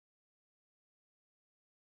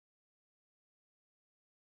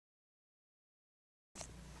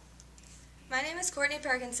My name is Courtney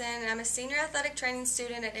Perkinson, and I'm a senior athletic training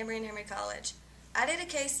student at Emory Henry College. I did a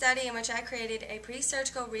case study in which I created a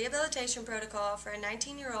pre-surgical rehabilitation protocol for a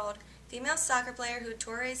 19-year-old female soccer player who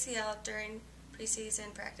tore her ACL during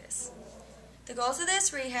preseason practice. The goals of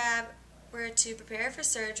this rehab were to prepare her for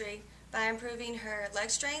surgery by improving her leg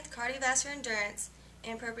strength, cardiovascular endurance,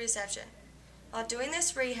 and proprioception. While doing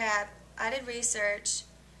this rehab, I did research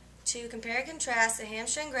to compare and contrast the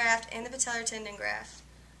hamstring graft and the patellar tendon graft.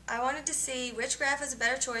 I wanted to see which graft was a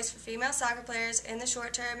better choice for female soccer players in the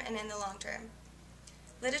short term and in the long term.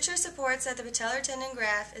 Literature supports that the patellar tendon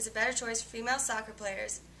graft is a better choice for female soccer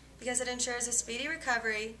players because it ensures a speedy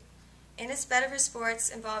recovery and it's better for sports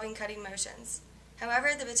involving cutting motions. However,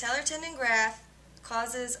 the patellar tendon graft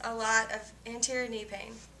causes a lot of anterior knee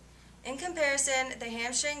pain. In comparison, the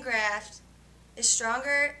hamstring graft is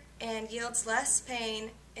stronger and yields less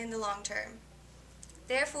pain in the long term.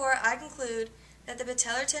 Therefore, I conclude that the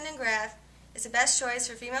patellar tendon graft is the best choice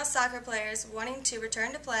for female soccer players wanting to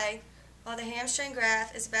return to play, while the hamstring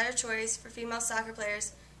graft is a better choice for female soccer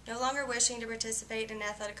players no longer wishing to participate in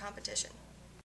athletic competition.